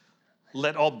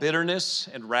 Let all bitterness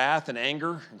and wrath and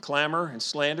anger and clamor and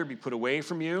slander be put away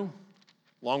from you,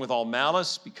 along with all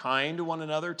malice. Be kind to one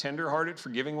another, tenderhearted,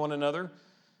 forgiving one another,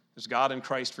 as God in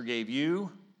Christ forgave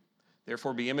you.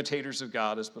 Therefore be imitators of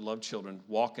God as beloved children.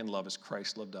 Walk in love as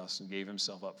Christ loved us and gave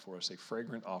himself up for us, a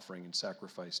fragrant offering and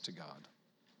sacrifice to God.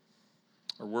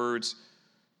 Our words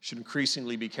should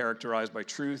increasingly be characterized by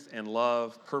truth and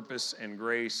love, purpose and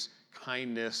grace,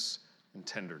 kindness and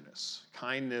tenderness.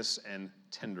 Kindness and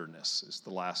tenderness is the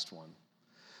last one.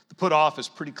 The put off is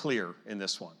pretty clear in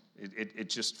this one. It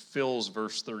just fills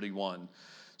verse 31.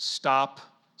 Stop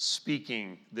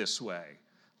speaking this way.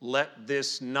 Let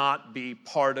this not be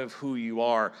part of who you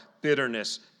are.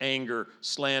 Bitterness, anger,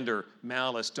 slander,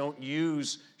 malice. Don't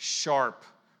use sharp,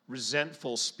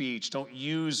 resentful speech. Don't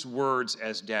use words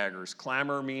as daggers.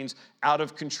 Clamor means out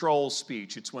of control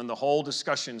speech. It's when the whole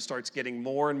discussion starts getting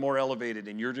more and more elevated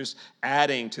and you're just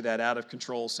adding to that out of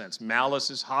control sense. Malice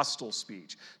is hostile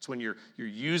speech. It's when you're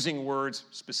using words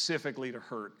specifically to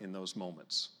hurt in those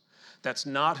moments. That's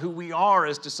not who we are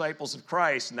as disciples of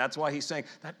Christ, and that's why he's saying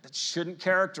that shouldn't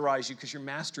characterize you because your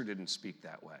master didn't speak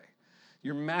that way.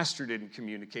 Your master didn't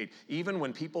communicate. Even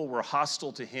when people were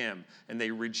hostile to him and they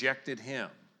rejected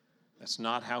him, that's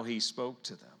not how he spoke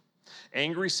to them.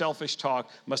 Angry, selfish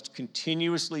talk must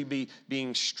continuously be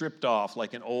being stripped off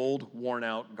like an old,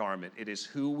 worn-out garment. It is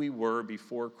who we were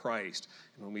before Christ.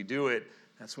 And when we do it,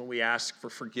 that's when we ask for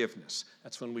forgiveness.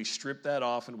 That's when we strip that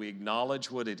off and we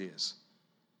acknowledge what it is.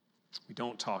 We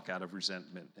don't talk out of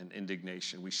resentment and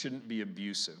indignation. We shouldn't be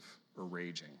abusive or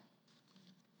raging.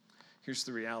 Here's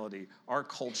the reality. Our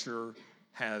culture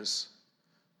has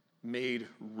made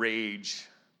rage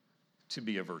to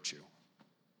be a virtue.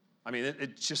 I mean,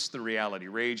 it's just the reality.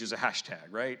 Rage is a hashtag,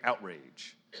 right?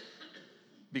 Outrage.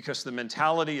 Because the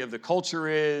mentality of the culture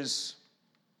is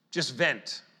just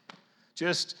vent.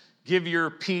 Just give your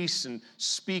piece and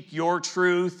speak your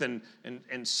truth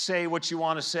and say what you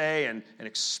want to say and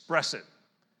express it.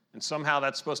 And somehow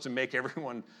that's supposed to make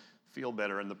everyone feel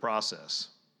better in the process.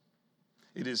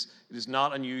 It is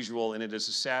not unusual, and it is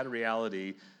a sad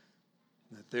reality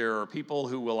that there are people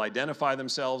who will identify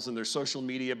themselves in their social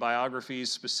media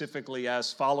biographies specifically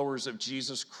as followers of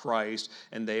Jesus Christ,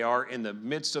 and they are in the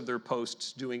midst of their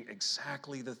posts doing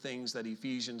exactly the things that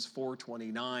Ephesians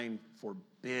 4:29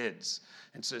 forbids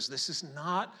and says this is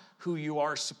not who you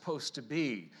are supposed to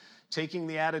be. Taking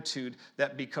the attitude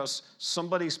that because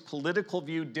somebody's political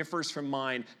view differs from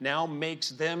mine now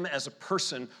makes them as a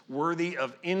person worthy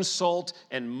of insult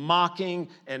and mocking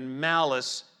and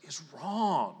malice is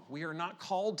wrong. We are not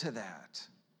called to that.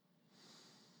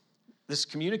 This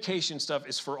communication stuff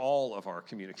is for all of our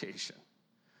communication.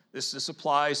 This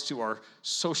applies to our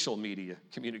social media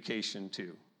communication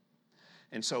too.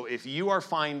 And so if you are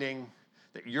finding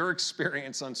that your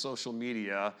experience on social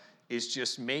media is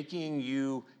just making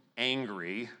you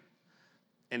angry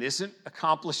and isn't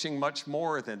accomplishing much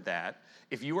more than that,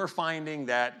 if you are finding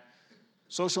that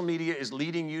social media is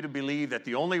leading you to believe that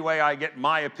the only way I get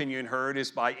my opinion heard is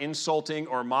by insulting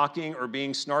or mocking or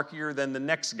being snarkier than the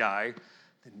next guy,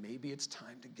 then maybe it's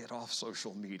time to get off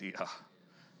social media.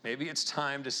 Maybe it's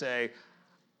time to say,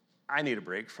 I need a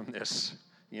break from this.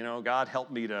 You know, God help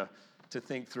me to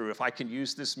think through if I can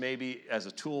use this maybe as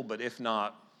a tool, but if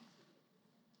not,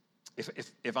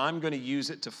 if I'm going to use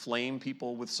it to flame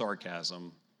people with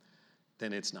sarcasm,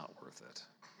 then it's not worth it.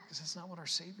 Because that's not what our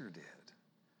Savior did.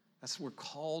 We're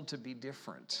called to be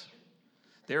different.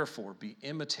 Therefore, be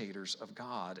imitators of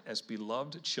God as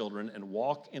beloved children and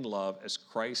walk in love as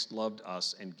Christ loved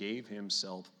us and gave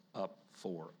himself up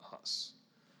for us.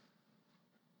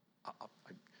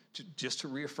 Just to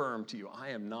reaffirm to you, I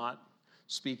am not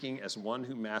speaking as one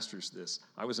who masters this.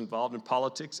 I was involved in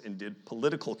politics and did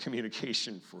political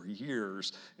communication for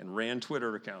years and ran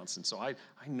Twitter accounts. And so I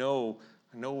know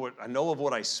of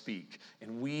what I speak,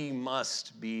 and we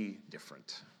must be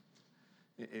different.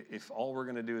 If all we're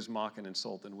going to do is mock and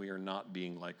insult, then we are not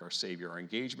being like our Savior. Our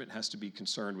engagement has to be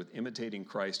concerned with imitating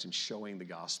Christ and showing the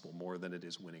gospel more than it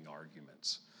is winning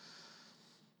arguments.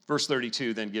 Verse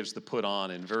 32 then gives the put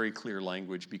on in very clear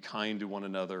language. Be kind to one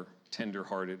another,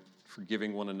 tenderhearted,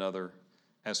 forgiving one another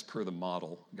as per the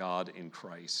model, God in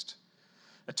Christ.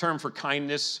 A term for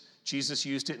kindness, Jesus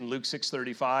used it in Luke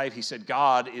 6:35. He said,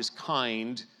 God is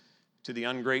kind to the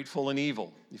ungrateful and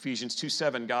evil. Ephesians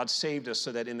 2:7, God saved us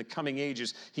so that in the coming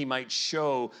ages he might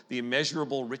show the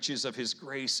immeasurable riches of his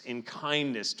grace in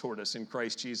kindness toward us in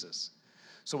Christ Jesus.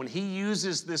 So when he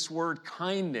uses this word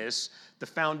kindness, the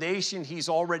foundation he's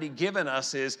already given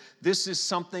us is, this is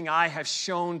something I have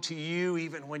shown to you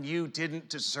even when you didn't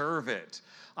deserve it.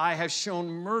 I have shown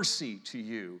mercy to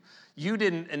you. You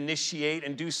didn't initiate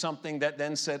and do something that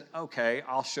then said, okay,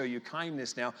 I'll show you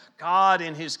kindness now. God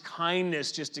in his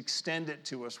kindness just extended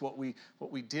to us what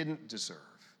we didn't deserve.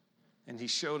 And he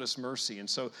showed us mercy. And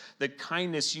so the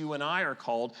kindness you and I are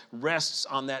called rests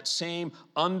on that same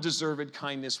undeserved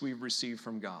kindness we've received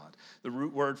from God. The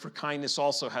root word for kindness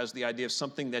also has the idea of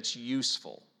something that's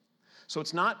useful. So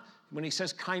it's not, when he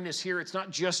says kindness here, it's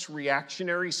not just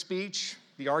reactionary speech,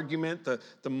 the argument,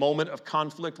 the moment of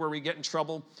conflict where we get in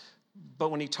trouble. But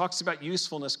when he talks about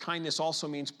usefulness, kindness also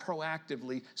means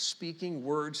proactively speaking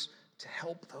words to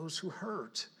help those who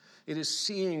hurt. It is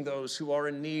seeing those who are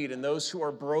in need and those who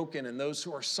are broken and those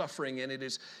who are suffering, and it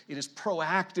is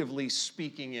proactively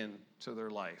speaking into their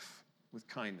life with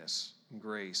kindness and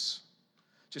grace.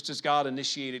 Just as God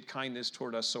initiated kindness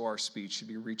toward us, so our speech should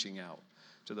be reaching out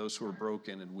to those who are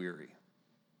broken and weary.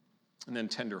 And then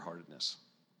tenderheartedness.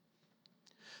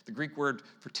 The Greek word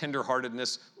for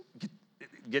tenderheartedness,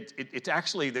 it's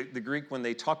actually the Greek, when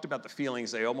they talked about the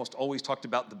feelings, they almost always talked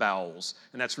about the bowels.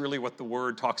 And that's really what the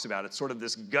word talks about. It's sort of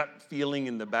this gut feeling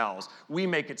in the bowels. We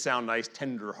make it sound nice,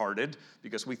 tenderhearted,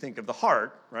 because we think of the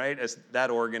heart, right, as that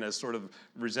organ as sort of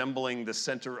resembling the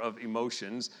center of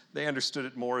emotions. They understood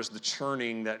it more as the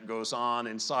churning that goes on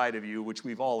inside of you, which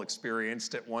we've all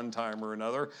experienced at one time or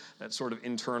another, that sort of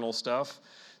internal stuff.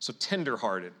 So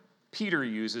tenderhearted. Peter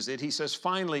uses it. He says,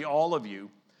 finally, all of you,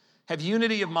 have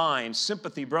unity of mind,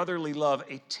 sympathy, brotherly love,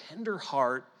 a tender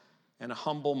heart, and a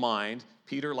humble mind.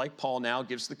 Peter, like Paul now,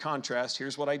 gives the contrast.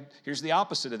 Here's the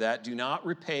opposite of that. Do not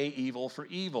repay evil for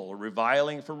evil, or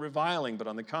reviling for reviling, but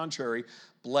on the contrary,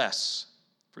 bless.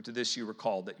 For to this you were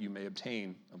called, that you may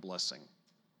obtain a blessing.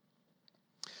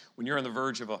 When you're on the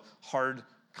verge of a hard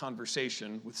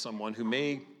conversation with someone who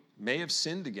may have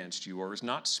sinned against you, or is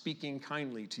not speaking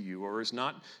kindly to you, or is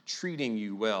not treating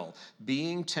you well,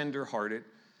 being tender-hearted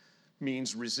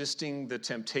means resisting the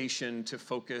temptation to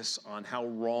focus on how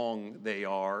wrong they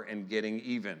are and getting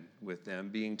even with them.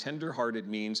 Being tender-hearted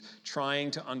means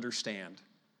trying to understand.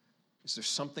 Is there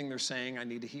something they're saying I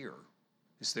need to hear?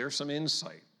 Is there some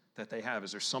insight that they have?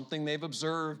 Is there something they've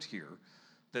observed here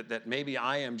that maybe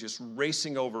I am just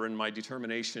racing over in my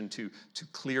determination to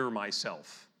clear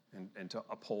myself and to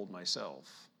uphold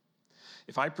myself?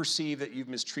 If I perceive that you've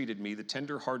mistreated me, the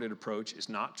tender-hearted approach is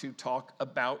not to talk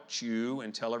about you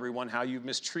and tell everyone how you've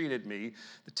mistreated me.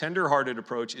 The tender-hearted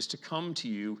approach is to come to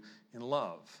you in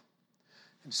love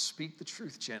and speak the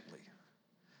truth gently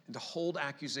and to hold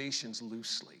accusations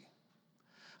loosely.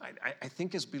 I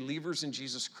think as believers in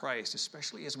Jesus Christ,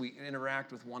 especially as we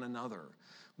interact with one another,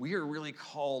 we are really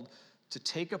called to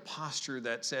take a posture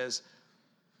that says,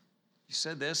 you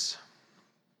said this,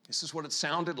 this is what it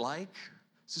sounded like,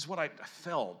 this is what I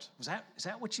felt. Is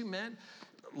that what you meant?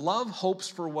 Love hopes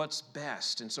for what's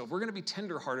best. And so if we're going to be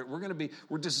tenderhearted,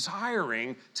 we're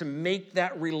desiring to make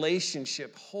that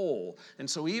relationship whole. And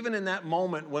so even in that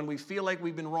moment when we feel like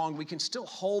we've been wronged, we can still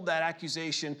hold that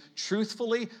accusation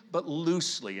truthfully but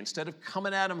loosely, instead of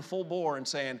coming at them full bore and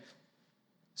saying,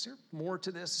 is there more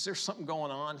to this? Is there something going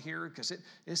on here? Because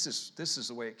this is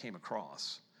the way it came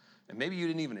across. And maybe you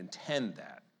didn't even intend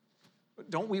that. But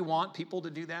don't we want people to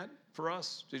do that for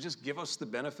us? To just give us the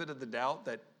benefit of the doubt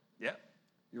that, yeah,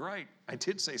 you're right, I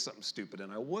did say something stupid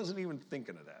and I wasn't even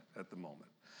thinking of that at the moment.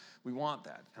 We want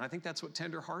that. And I think that's what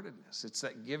tenderheartedness, it's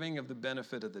that giving of the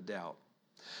benefit of the doubt.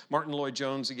 Martin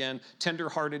Lloyd-Jones again,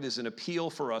 tenderhearted is an appeal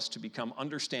for us to become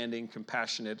understanding,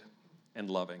 compassionate, and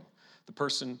loving. The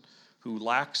person who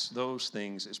lacks those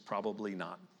things is probably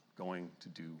not going to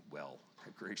do well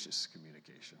at gracious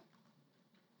communication.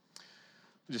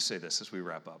 I'll just say this as we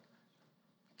wrap up.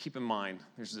 Keep in mind,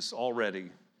 there's this already,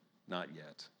 not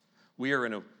yet. We are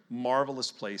in a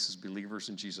marvelous place as believers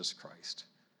in Jesus Christ.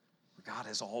 God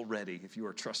has already, if you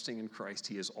are trusting in Christ,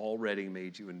 He has already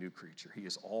made you a new creature. He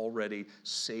has already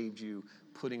saved you,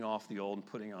 putting off the old and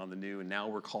putting on the new, and now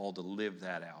we're called to live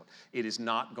that out. It is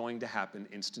not going to happen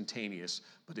instantaneous,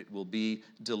 but it will be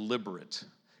deliberate.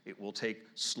 It will take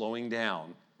slowing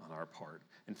down on our part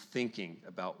and thinking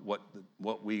about what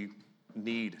we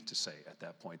need to say at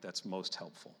that point. That's most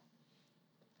helpful.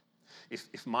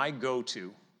 If my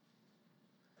go-to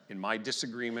in my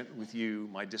disagreement with you,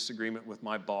 my disagreement with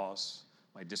my boss,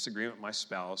 my disagreement with my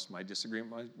spouse, my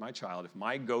disagreement with my child, if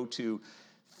my go-to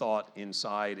thought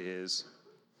inside is,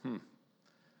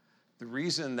 the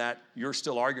reason that you're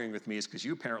still arguing with me is because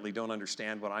you apparently don't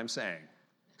understand what I'm saying.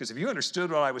 Because if you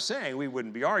understood what I was saying, we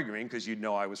wouldn't be arguing because you'd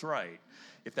know I was right.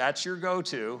 If that's your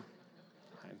go-to,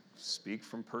 I speak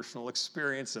from personal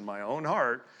experience in my own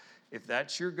heart, if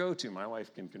that's your go-to, my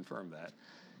wife can confirm that,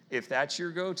 if that's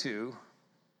your go-to,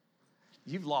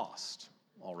 you've lost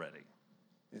already.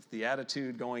 If the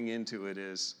attitude going into it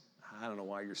is, I don't know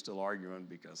why you're still arguing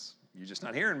because you're just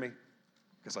not hearing me,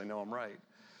 because I know I'm right.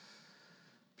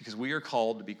 Because we are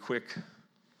called to be quick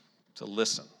to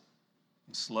listen,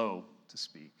 and slow to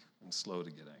speak, and slow to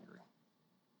get angry.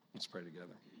 Let's pray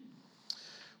together.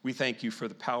 We thank you for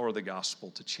the power of the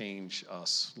gospel to change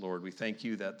us, Lord. We thank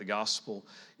you that the gospel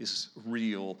is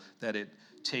real, that it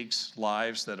takes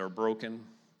lives that are broken,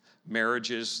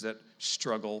 marriages that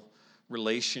struggle,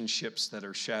 relationships that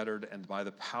are shattered, and by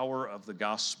the power of the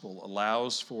gospel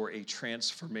allows for a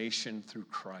transformation through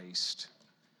Christ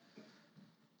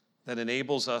that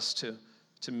enables us to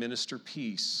to minister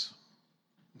peace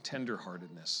and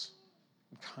tenderheartedness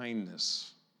and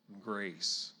kindness and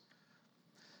grace.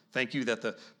 Thank you that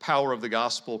the power of the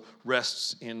gospel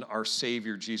rests in our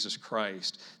Savior, Jesus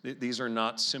Christ. These are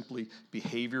not simply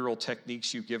behavioral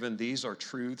techniques you've given. These are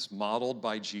truths modeled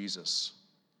by Jesus,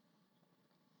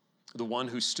 the one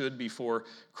who stood before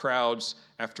crowds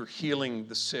after healing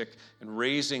the sick and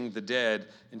raising the dead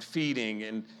and feeding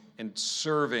and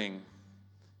serving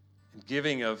and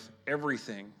giving of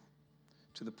everything,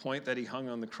 to the point that he hung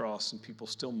on the cross and people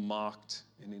still mocked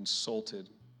and insulted.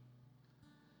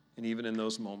 And even in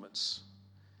those moments,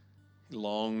 he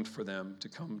longed for them to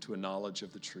come to a knowledge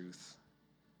of the truth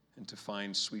and to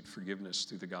find sweet forgiveness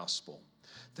through the gospel.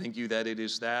 Thank you that it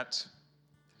is that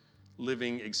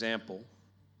living example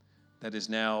that is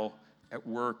now at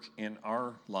work in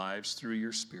our lives through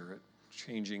your Spirit,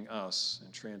 changing us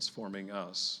and transforming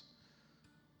us,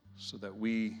 so that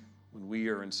we, when we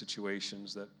are in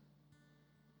situations that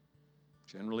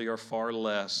generally are far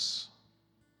less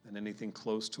than anything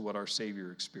close to what our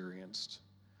Savior experienced,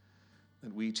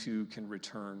 that we too can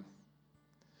return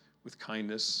with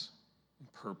kindness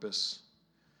and purpose,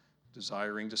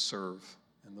 desiring to serve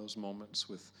in those moments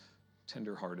with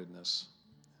tenderheartedness.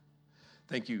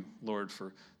 Thank you, Lord,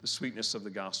 for the sweetness of the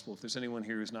gospel. If there's anyone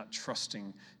here who's not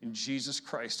trusting in Jesus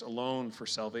Christ alone for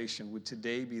salvation, would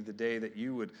today be the day that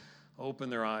you would open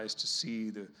their eyes to see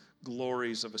the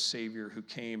glories of a Savior who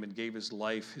came and gave his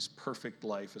life, his perfect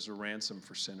life, as a ransom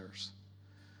for sinners,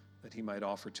 that he might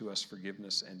offer to us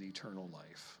forgiveness and eternal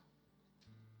life.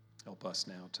 Help us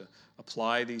now to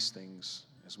apply these things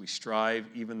as we strive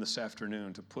even this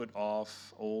afternoon to put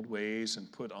off old ways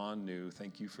and put on new.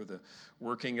 Thank you for the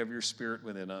working of your Spirit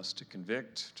within us to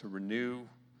convict, to renew,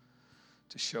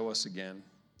 to show us again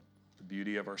the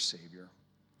beauty of our Savior.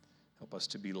 Help us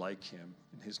to be like him.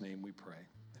 In his name we pray.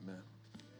 Amen.